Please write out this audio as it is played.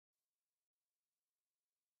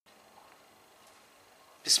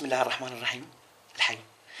بسم الله الرحمن الرحيم. الحي.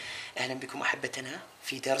 أهلا بكم أحبتنا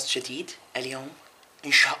في درس جديد. اليوم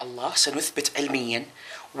إن شاء الله سنثبت علميا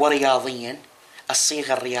ورياضيا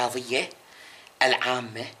الصيغة الرياضية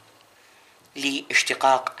العامة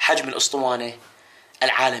لاشتقاق حجم الأسطوانة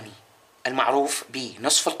العالمي المعروف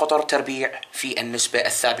بنصف القطر تربيع في النسبة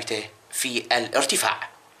الثابتة في الارتفاع،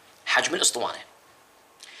 حجم الأسطوانة.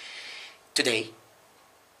 Today,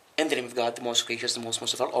 in the name of God, the most gracious, the most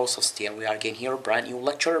merciful, all celestial, we are again here, a brand new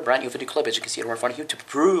lecture, a brand new video clip, as you can see right in front of you, to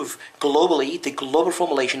prove globally the global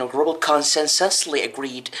formulation or global consensusly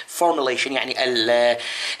agreed formulation، يعني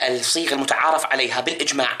الصيغة المتعارف عليها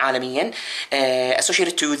بالإجماع عالميا,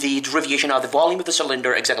 associated to the derivation of the volume of the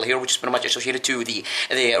cylinder, exactly here, which is pretty much associated to the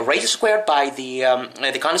radius squared by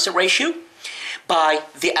the constant ratio by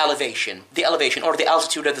the elevation or the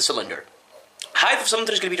altitude of the cylinder. Height of the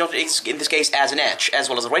cylinder is going to be denoted in this case as an h, as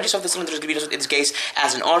well as the radius of the cylinder is going to be denoted in this case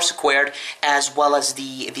as an r squared, as well as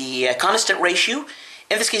the constant ratio.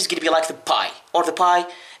 In this case, it's going to be like the pi, or the pi.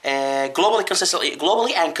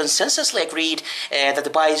 Globally and consensusly agreed that the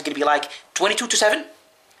pi is going to be like 22/7,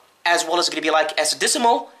 as well as going to be like as a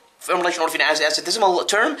decimal formulation, or as a decimal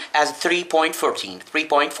term as 3.14.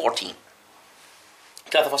 3.14%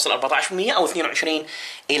 أو 22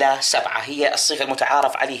 إلى 7 هي الصيغة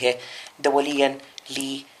المتعارف عليها دوليا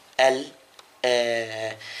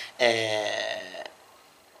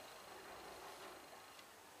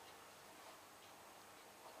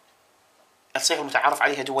الصيغة المتعارف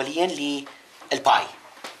عليها دوليا للباي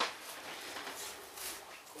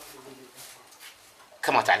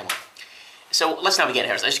كما تعلمون. So let's now begin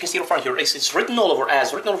here. As you can see in front of you, it's written all over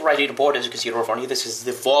right here on the board. As you can see in front of you, this is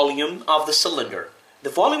the volume of the cylinder. The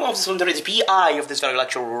volume of the cylinder is PI of this very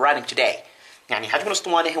lecture we're writing today. يعني حجم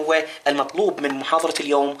الأسطوانة هو المطلوب من محاضرة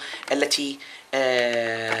اليوم التي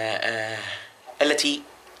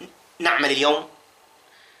نعمل اليوم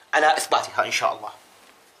على إثباتها إن شاء الله.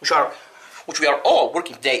 Which we are all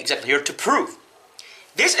working today exactly here to prove.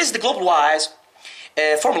 This is the global-wise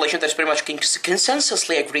formulation that is pretty much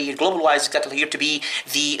consensusly agreed, global-wise exactly here, to be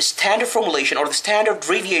the standard formulation or the standard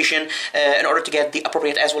deviation in order to get the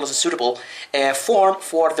appropriate as well as a suitable form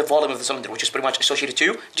for the volume of the cylinder, which is pretty much associated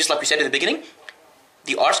to, just like we said in the beginning,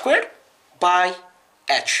 the r squared by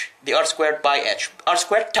h. The r squared by h. r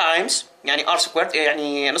squared times, يعني r squared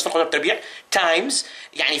يعني نصف القطر تربيع, times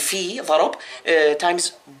يعني في ضرب,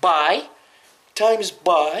 times by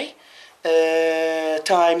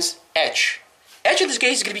times h. H in this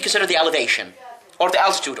case is going to be considered the elevation, or the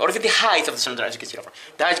altitude, or even the height of the cylinder, as you can see over.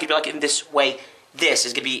 The height is going to be like in this way. This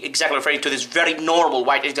is going to be exactly referring to this very normal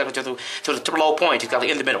white, exactly to the triple point, exactly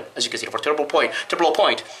in the middle, as you can see over. Triple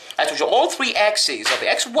point, at which all three axes of the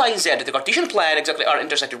x, y, and z, the Cartesian plan, exactly are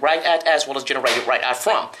intersected right at, as well as generated right at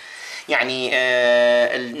from. يعني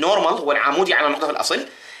النورمال هو العمودي على نقطة الأصل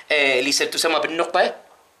اللي تسمى بالنقطة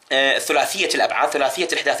ثلاثية الأبعاد، ثلاثية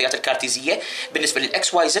الإحداثيات الكارتيزية بالنسبة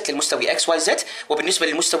للإكس واي زد، للمستوي إكس واي زد، وبالنسبة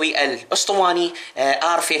للمستوي الأسطواني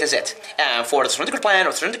R theta z. For the cylindrical plan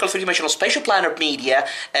or cylindrical three-dimensional spatial planar media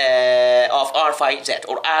of R phi z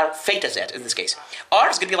or R theta z in this case. R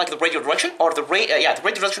is going to be like the radial direction, or the radial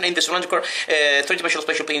direction in the cylindrical three-dimensional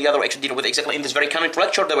spatial plane. The other way actually dealing with exactly in this very current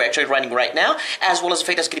lecture that we're actually writing right now, as well as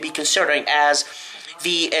theta is going to be considering as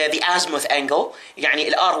the azimuth angle. يعني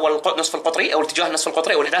الار هو النصف القطري او الاتجاه النصف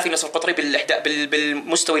القطري او الحداثي النصف القطري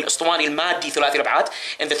بالمستوي الاسطواني المادي ثلاثي الابعاد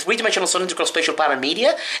in the three-dimensional cylindrical spatial planar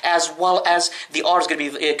media, as well as the r is going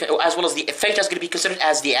to be as well as the theta is going to be considered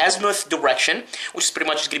as the azimuth direction, which is pretty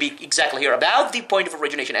much going to be exactly here about the point of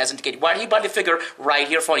origination as indicated right here by the figure right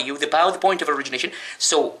here for you, about the point of origination.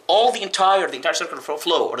 So all the entire circular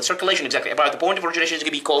flow or the circulation exactly about the point of origination is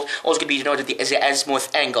going to be called, also going to be denoted as the azimuth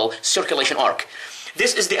angle circulation arc.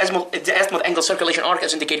 This is the azimuth angle circulation arc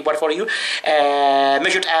as indicated by for you,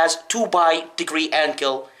 measured as 2 by degree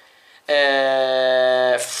angle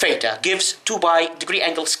theta, gives 2 by degree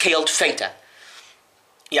angle scaled theta.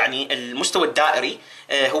 يعني المستوى الدائري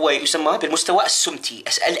هو يسمى بالمستوى السمتي.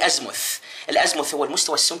 الأزمث هو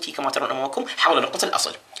المستوى السمتي كما ترون أمامكم حول نقطة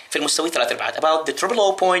الأصل في المستوي ثلاث الأبعاد, about the triple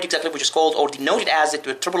O point exactly, which is called or denoted as the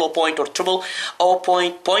triple O point or triple O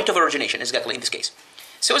point of origination exactly in this case.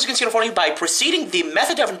 So as you can see for you, by proceeding the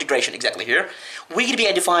method of integration exactly here, we're going to be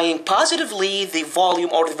identifying positively the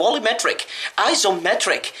volume or the volumetric,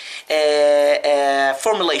 isometric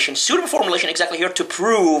formulation, suitable formulation exactly here to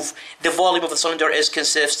prove the volume of the cylinder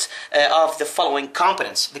consists of the following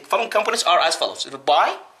components. The following components are as follows: the by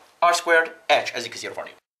r squared h, as you can see for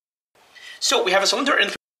you. So we have a cylinder in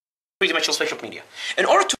three-dimensional spatial media. In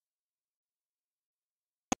order to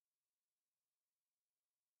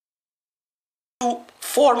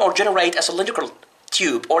form or generate a cylindrical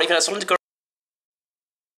tube or even a cylindrical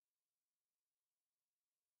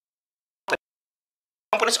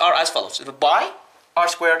as follows. The pi r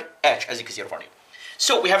squared h, as you can see over here.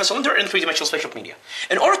 So we have a cylinder in three-dimensional spatial media.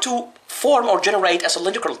 In order to form or generate a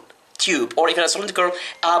cylindrical tube or even a cylindrical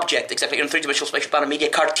object exactly in three-dimensional spatial media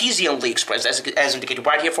Cartesianly expressed as indicated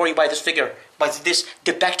right here for you by this figure, by this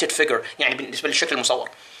depicted figure يعني بالنسبة للشكل المصور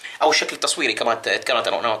أو الشكل التصويري كما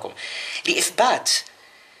ترون أمامكم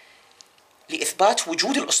لإثبات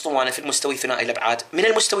وجود الأسطوانة في المستوي ثنائي الأبعاد من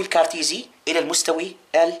المستوي الكارتيزي إلى المستوي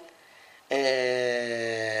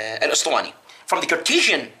الأسطواني. From the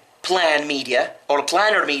Cartesian plan media or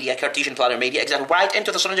planar media, Cartesian planar media, exactly right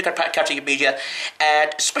into the cylindrical Cartesian media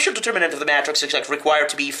at special determinant of the matrix exactly required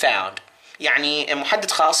to be found. يعني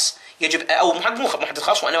محدد خاص يجب أو محدد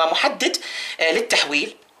خاص وإنما محدد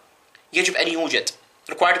للتحويل يجب أن يوجد.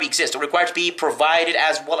 Required to be exist or required to be provided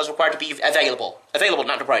as well as required to be available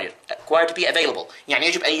not provided, required to be available يعني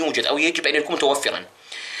يجب أن يوجد أو يجب أن يكون متوفرا.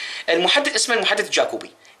 المحدد اسمه المحدد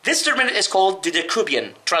الجاكوبي. This determinant is called the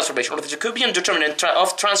Jacobian transformation, or the Jacobian determinant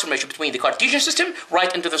of transformation between the Cartesian system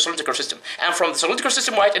right into the cylindrical system, and from the cylindrical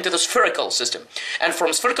system right into the spherical system, and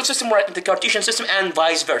from spherical system right into the Cartesian system, and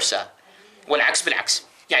vice versa. والعكس بالعكس.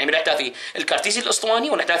 يعني من الأحداثي الكارتيزي للأسطواني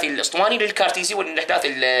والأحداثي الأسطواني للكارتيزي والأحداث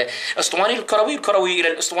الأسطواني للكروي والكروي إلى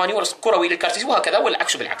الأسطواني والكروي للكارتيزي وهكذا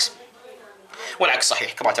والعكس بالعكس. والعكس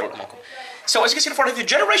صحيح كما ترون أمامكم. So as you can see for the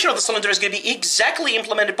generation of the cylinder is going to be exactly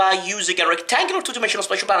implemented by using a rectangular two-dimensional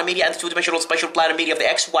spatial planar media and the two-dimensional spatial planar media of the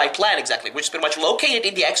XY plan exactly, which is pretty much located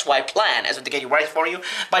in the XY plan as indicated right for you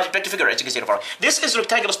by the picture figure as you can see for you. This is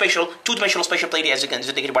rectangular spatial two-dimensional spatial planar as you can see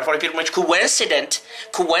indicated right for you, pretty much coincident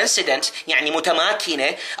يعني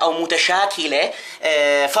متماكنة أو متشاكلة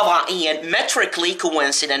فضائيا metrically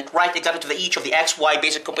coincident right exactly to the each of the XY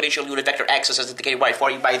basic combinational unit vector axis as indicated right for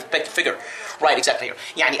you by the picture figure right exactly here.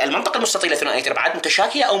 يعني المنطقة المستطيلة ثنائية الأبعاد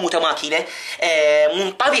متشاكلة أو متماكنة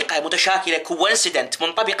منطبقة متشاكلة coincident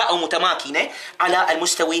منطبقة أو متماكنة على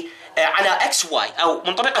المستوي على XY أو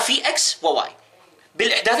منطبقة في X و Y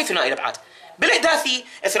بالإحداثي ثنائي الأبعاد. بالإحداثي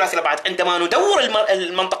الثلاثي الأبعاد عندما ندور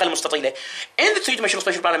المنطقة المستطيلة in the three-dimensional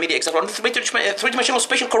spatial planar media example the three-dimensional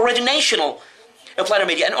spatial coordinational planar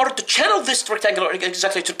media in order to channel this rectangular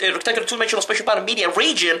exactly to rectangular two-dimensional spatial planar media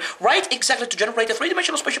region right exactly to generate a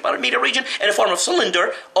three-dimensional spatial planar media region in the form of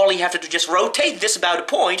cylinder. All you have to do is just rotate this about a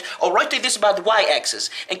point or rotate this about the y-axis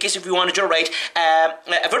in case if you want to generate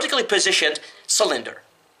a vertically positioned cylinder.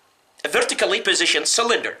 A vertically positioned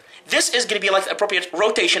cylinder. This is going to be like the appropriate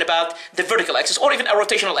rotation about the vertical axis or even a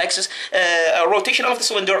rotational axis, a rotation of the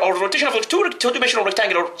cylinder or rotation of a two-dimensional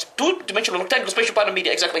rectangular spatial planar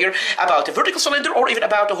media exactly here about a vertical cylinder or even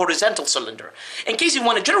about a horizontal cylinder. In case you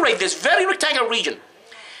want to generate this very rectangular region,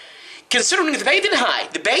 considering the base and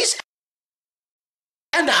height, the base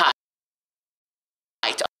and the height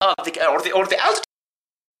of the altitude.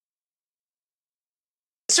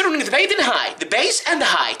 Considering the base and the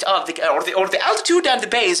height of the altitude and the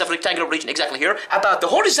base of the rectangular region exactly here about the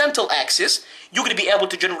horizontal axis, you're going to be able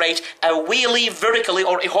to generate a really vertically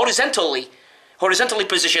or a horizontally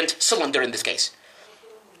positioned cylinder in this case.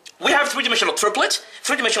 We have three-dimensional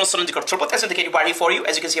cylindrical triplet as indicated right here for you,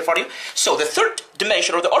 as you can see here for you. So the third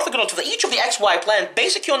dimension or the orthogonal to each of the XY plan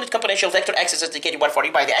basic unit combinational vector axis as indicated right for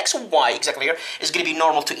you by the X and Y exactly here is going to be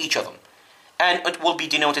normal to each of them. And it will be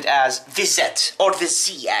denoted as the Z or the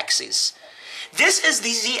Z axis. This is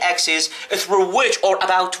the Z axis through which or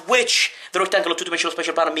about which the rectangular two-dimensional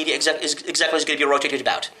spatial planar media is going to be rotated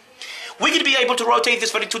about. We're going to be able to rotate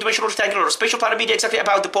this very two-dimensional rectangular spatial planar media exactly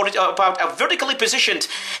about a vertically positioned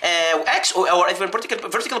X or a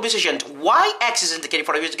vertically positioned Y axis indicated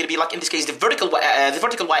for you. It's going to be like in this case the vertical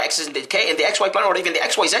Y axis in the XY plan or even the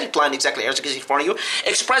XYZ plan exactly as you can see for you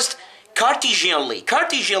expressed Cartesianly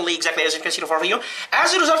exactly as you can see for you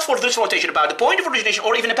as a result for this rotation about the point of origination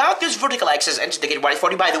or even about this vertical axis indicated right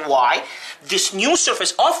for you by the Y, this new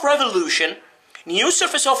surface of revolution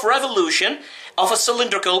of a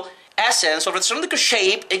cylindrical essence or a cylindrical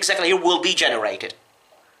shape exactly here will be generated.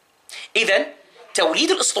 إذن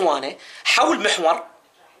توليد الأسطوانة حول محور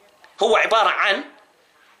هو عبارة عن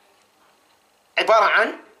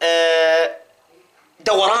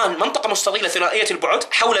دوران منطقة مستطيلة ثنائية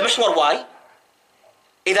البعد حول محور واي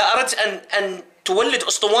إذا أردت أن تولد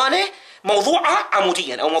أسطوانة موضوعة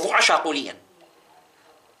عموديا أو موضوعة شاقوليا.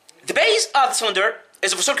 The base of the cylinder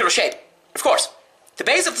is of a circular shape, of course. The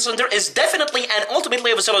base of the cylinder is definitely and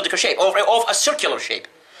ultimately of a cylindrical shape or of a circular shape.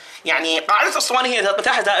 يعني قاعدة الأسطوانة هي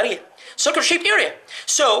مساحة دائرية, circular shaped area.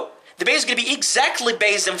 So the base is going to be exactly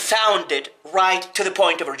based and founded right to the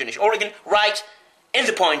point of origination, or again right in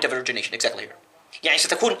the point of origination exactly here. يعني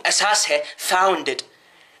ستكون أساسها founded.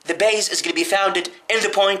 The base is going to be founded in the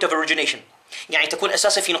point of origination. يعني تكون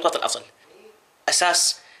أساسها في نقطة الأصل.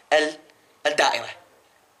 أساس الدائرة.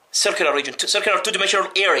 circular region, circular two-dimensional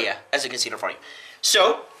area as you can see in front of you.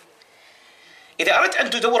 So إذا أردت أن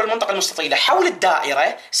تدور المنطقة المستطيلة حول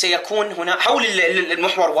الدائرة سيكون هنا حول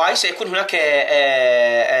المحور Y سيكون هناك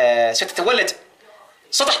ستتولد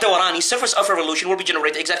سطح دوراني. Surface of revolution will be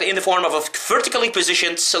generated exactly in the form of a vertically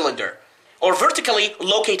positioned cylinder or vertically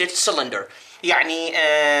located cylinder. يعني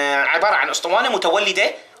عبارة عن أسطوانة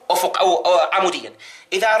متولدة أفق أو عموديا.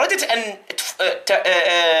 إذا أردت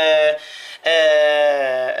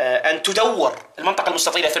أن تدور المنطقة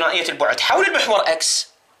المستطيلة ثنائية البعد حول المحور X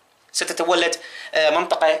ستتولد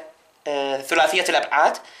منطقة ثلاثية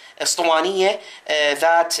الأبعاد اسطوانية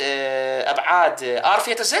ذات أبعاد R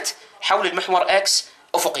ثيتا Z حول المحور X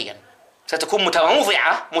أفقيا. ستكون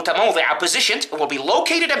متموضعة positioned, will be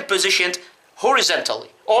located and positioned horizontally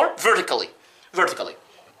or vertically.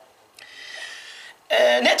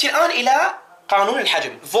 نأتي الآن إلى قانون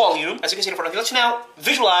الحجم volume. As you can see in front of you, let's now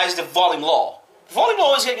visualize the volume law. Volume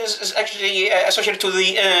law is actually associated to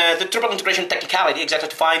the triple integration technicality exactly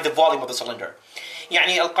to find the volume of the cylinder.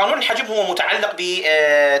 يعني القانون الحجم هو متعلق ب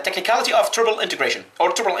technicality of triple integration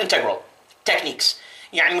or triple integral techniques.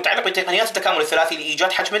 يعني متعلق بتقنيات التكامل الثلاثي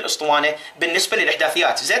لإيجاد حجم الأسطوانة بالنسبة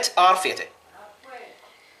للإحداثيات Z R ثيتا.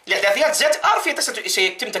 الإحداثيات Z R ثيتا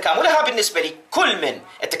سيتم تكاملها بالنسبة لكل من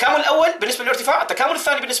التكامل الأول بالنسبة للارتفاع، التكامل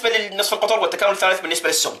الثاني بالنسبة لنصف القطر، والتكامل الثالث بالنسبة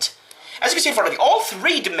للسمت. As you can see in front of you, all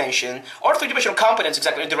three-dimensional components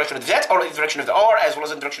exactly in the direction of the Z or in the direction of the R as well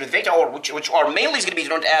as in the direction of the theta, or which are mainly is going to be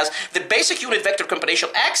known as the basic unit vector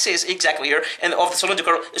combinational axis exactly here and of the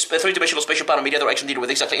cylindrical three-dimensional spatial pattern media that we're actually dealing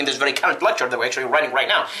with exactly in this very current lecture that we're actually running right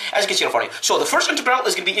now. As you can see in front of you. So the first integral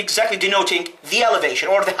is going to be exactly denoting the elevation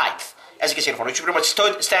or the height. As you can see in front of you, which pretty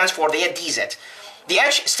much stands for the dz. The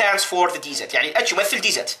H stands for the dz. يعني H يمثل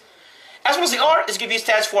dz. As well as the R is going to be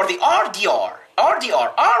stands for the RDR.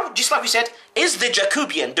 R, just like we said, is the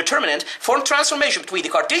Jacobian determinant for transformation between the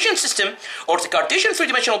Cartesian system or the Cartesian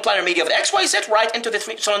three-dimensional planar media of the XYZ right into the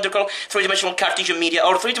cylindrical three-dimensional Cartesian media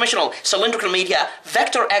or three-dimensional cylindrical media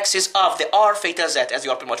vector axis of the R theta Z, as you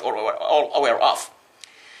are pretty much all aware of.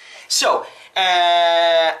 So,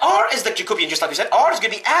 R is the Jacobian, just like we said. R is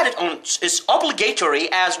going to be added on, is obligatory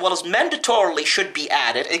as well as mandatorily should be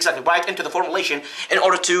added, exactly, right into the formulation in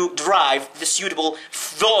order to derive the suitable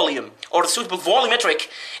volume or the suitable volumetric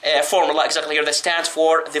formula exactly here that stands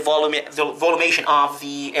for the volumation of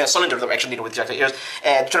the cylinder that we're actually dealing with exactly here,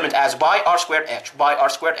 determined as by R squared H,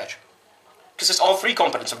 Consists all three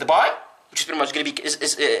components of the by, which is pretty much going to be is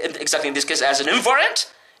exactly in this case as an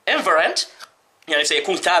invariant. يعني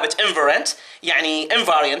سيكون ثابت invariant يعني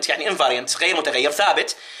invariant غير متغير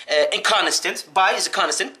ثابت inconstant. By is a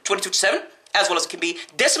constant 22/7 as well as it can be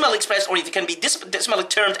decimally expressed or it can be decimally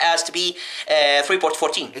termed as to be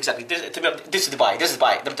 3.14 exactly. This is the by.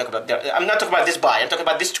 I'm not talking about this by. I'm talking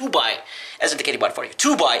about this 2 by as indicated by for you.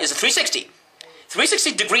 2 by is a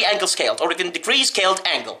 360 degree angle scaled or even degree scaled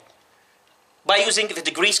angle by using the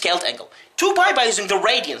degree scaled angle. 2 by using the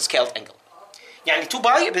radian scaled angle. يعني 2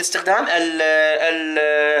 باي باستخدام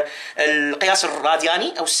القياس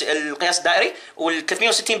الرادياني او القياس الدائري وال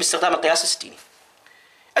 360 باستخدام القياس الستيني.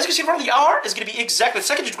 As you can see from the R is going to be exactly the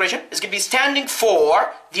second integration is going to be standing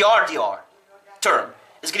for the RDR term.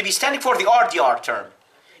 Is going to be standing for the RDR term.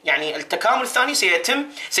 يعني التكامل الثاني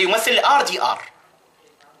سيمثل RDR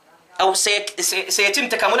او سيتم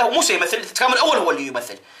تكامله مو سيمثل التكامل الاول هو اللي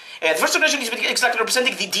يمثل. The first integration is exactly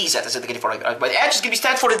representing the dz as indicated for but the H is going to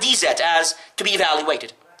stand for the dz as to be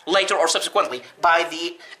evaluated later or subsequently by the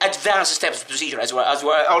advanced steps of procedure as well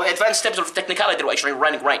or advanced steps of technicality that we're actually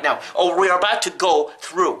running right now or we're about to go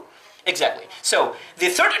through. Exactly. So the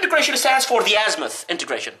third integration stands for the azimuth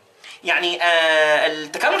integration. يعني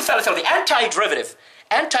التكامل الثالث or the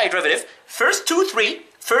anti-derivative first 2 3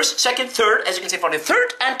 first second third as you can see for the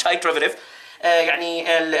third anti-derivative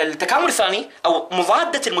يعني التكامل الثاني أو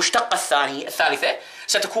مضادة المشتقة الثالثة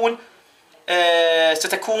ستكون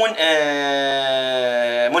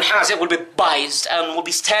منحازة will be biased and will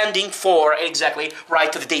be standing for exactly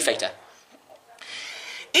right to the d theta.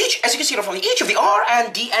 As you can see from each of the R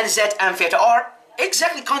and D and Z and theta are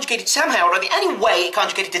exactly conjugated somehow or in any way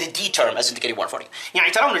conjugated to the D term as indicated 140.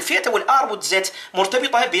 يعني ترون الثيتا والR والZ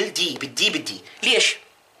مرتبطة بالدي.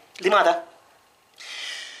 لماذا؟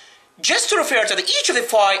 Just to refer to each of the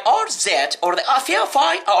phi RZ or the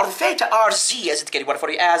phi or the theta RZ as indicated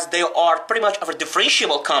as they are pretty much of a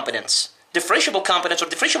differentiable components or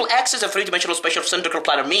differentiable axes of three-dimensional spatial cylindrical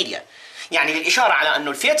planar media. يعني للإشارة على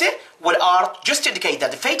أنه الثيتا والR just to indicate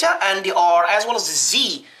that the theta and the R as well as the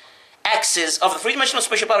Z axis of the three-dimensional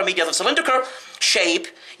spatial planar media of the cylindrical shape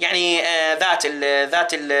يعني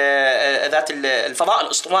ذات الفضاء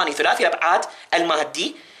الأسطواني ثلاثي الأبعاد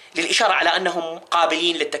المادي للإشارة على أنهم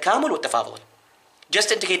قابلين للتكامل والتفاضل.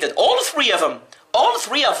 Just indicate that all three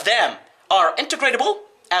of them are integratable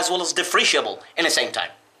as well as differentiable in the same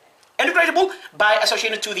time. Integratable by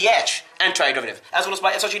association to the H antiderivative, as well as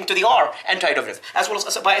by association to the R antiderivative, as well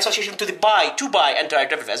as by association to the 2 by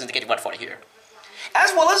antiderivative, as indicated by 40 here.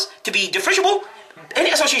 As well as to be differentiable in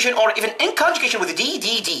association or even in conjugation with the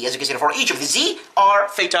d, as you can see for each of the z, r,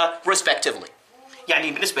 theta respectively.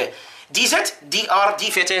 يعني بالنسبة dz, dr, d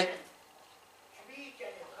theta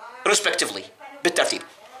respectively بالترتيب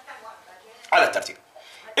على الترتيب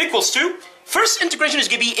equals to first integration is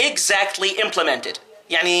going to be exactly implemented.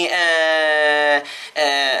 يعني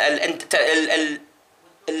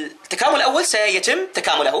التكامل الأول سيتم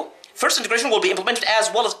تكامله. First integration will be implemented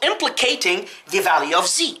as well as implicating the value of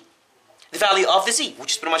z. The value of the z,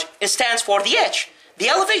 which is pretty much, it stands for the h, the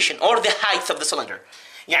elevation or the height of the cylinder.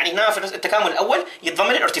 يعني هنا في التكامل الأول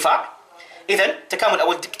يتضمن الارتفاع. إذا التكامل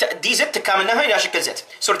الأول dz تكاملناها إلى شكل z.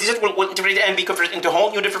 So dz will integrate and be converted into a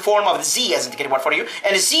whole new different form of the z as indicated for you.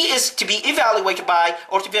 And z is to be evaluated by,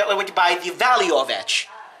 or to be evaluated by the value of h.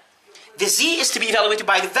 The z is to be evaluated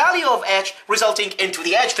by the value of h resulting into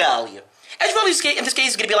the h value. H value in this case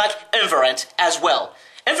is going to be like invariant as well.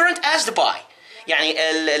 Invariant as the pi. يعني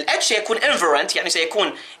ال h سيكون invariant يعني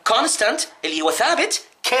سيكون constant اللي هو ثابت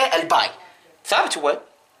كالباي. ثابت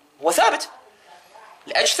هو ثابت.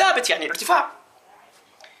 ال h ثابت يعني الارتفاع.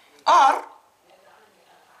 R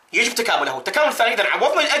يجب تكامله. التكامل الثاني إذا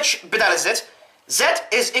عوضنا ال h بدال z. Z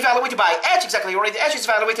is evaluated by h exactly. Already the h is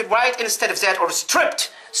evaluated right instead of z or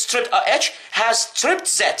stripped. h has stripped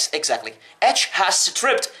z exactly. h has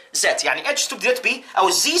stripped z يعني h استبدلت ب أو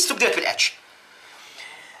z استبدلت بال h.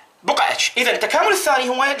 بقى h. إذا التكامل الثاني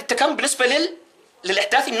هو التكامل بالنسبة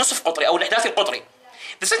للإحداث النصف قطري أو الإحداث القطري.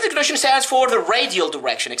 The second integration stands for the radial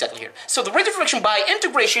direction exactly here. So the radial direction by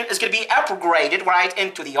integration is going to be upgraded right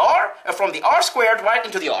into the r from the r squared right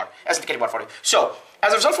into the r as indicated by 40. So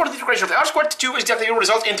as a result for the integration of the r squared to 2 is exactly will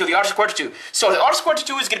result into the r squared to 2. So the r squared to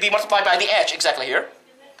 2 is going to be multiplied by the h exactly here.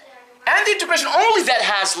 And the integration only that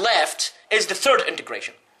has left is the third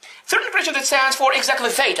integration. Third integration that stands for exactly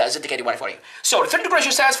theta is indicated by 40. So the third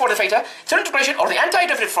integration stands for the theta. Third integration or the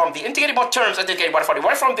antiderivative from the indicated by terms indicated by 40.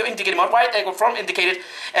 Right from the indicated by right from indicated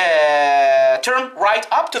term right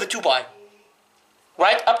up to the 2 by.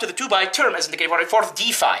 Right up to the 2 by term as indicated by for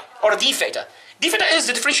d phi or d theta. D theta is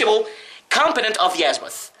the differentiable component of the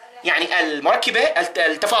azimuth. يعني المركبة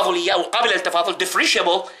التفاضلية أو القابلة للتفاضل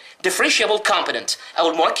differentiable component أو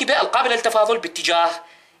المركبة القابلة للتفاضل باتجاه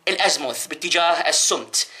الأزموث باتجاه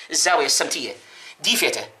السمت الزاوية السمتية d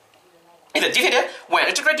theta. إذا d theta when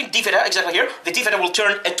integrating d theta exactly here the d theta will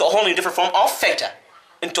turn into a whole new different form of theta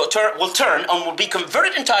will turn and will be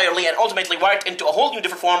converted entirely and ultimately right into a whole new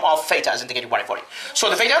different form of theta as indicated by 40. So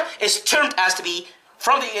the theta is termed as to be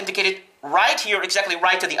from the indicated right here exactly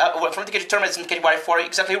right to the from the indicated term as indicated by 40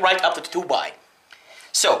 exactly right up to the 2 by.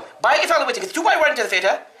 So by evaluating the 2 by right into the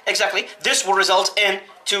theta exactly this will result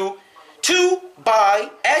into 2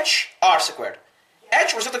 by h r squared.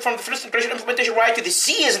 H resulting from the first integration implementation right to the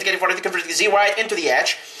z as indicated for the converting the z right into the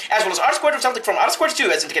h, as well as r squared resulting from r squared to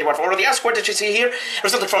 2 as indicated for the r squared that you see here,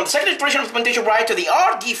 resulting from the second integration implementation right to the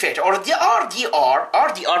r d theta or the r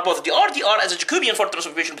dr, both the r dr as a Jacobian for the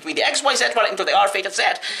transformation between the x y z right into the r theta z,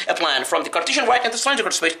 a plan from the Cartesian right into the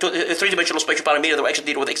cylindrical space to a three-dimensional spatial parameter that we actually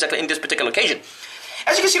deal with exactly in this particular occasion.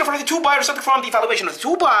 As you can see, for the 2 by resulting from the evaluation of the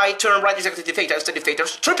 2 by term right exactly to theta instead of theta,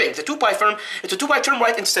 stripping the 2 by term into 2 by term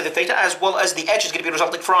right instead of theta, as well as the h is going to be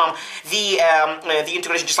resulting from the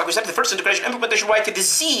integration, just like we said, the first integration implementation right to the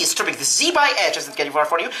z, stripping the z by h as indicated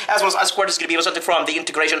for you, as well as r squared is going to be resulting from the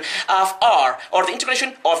integration of r, or the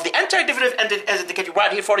integration of the antiderivative and as indicated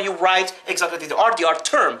right here for you, right exactly to the r dr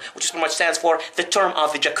term, which is pretty much stands for the term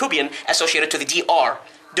of the Jacobian associated to the dr,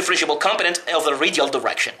 differentiable component of the radial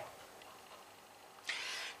direction.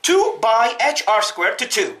 2 by h r squared to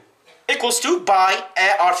 2 equals to by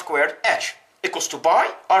r squared h equals to by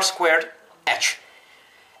r squared h.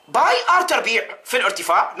 by r تربيع في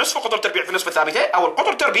الارتفاع نصف قطر تربيع في النسبة الثابتة أو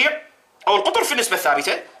القطر تربيع أو القطر في النسبة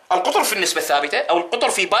الثابتة القطر في النسبة الثابتة أو القطر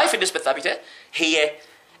في باي في النسبة الثابتة هي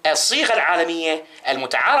الصيغة العالمية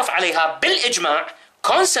المتعارف عليها بالإجماع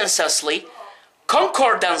consensusly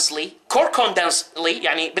concordantly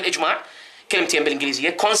يعني بالإجماع كلمتين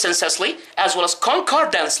بالإنجليزية consensusly as well as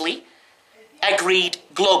concordantly agreed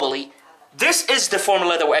globally. This is the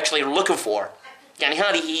formula that we're actually looking for. يعني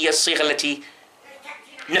هذه هي الصيغة التي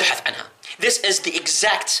نبحث عنها. This is the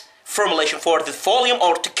exact formulation for the volume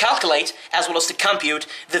or to calculate as well as to compute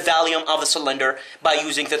the volume of the cylinder by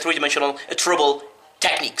using the three-dimensional triple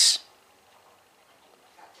techniques.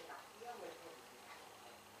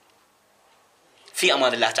 في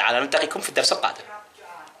أمان الله تعالى، نلتقيكم في الدرس القادم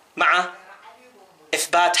مع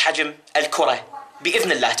إثبات حجم الكرة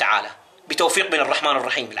بإذن الله تعالى، بتوفيق من الرحمن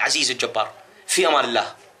الرحيم العزيز الجبار. في أمان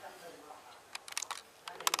الله.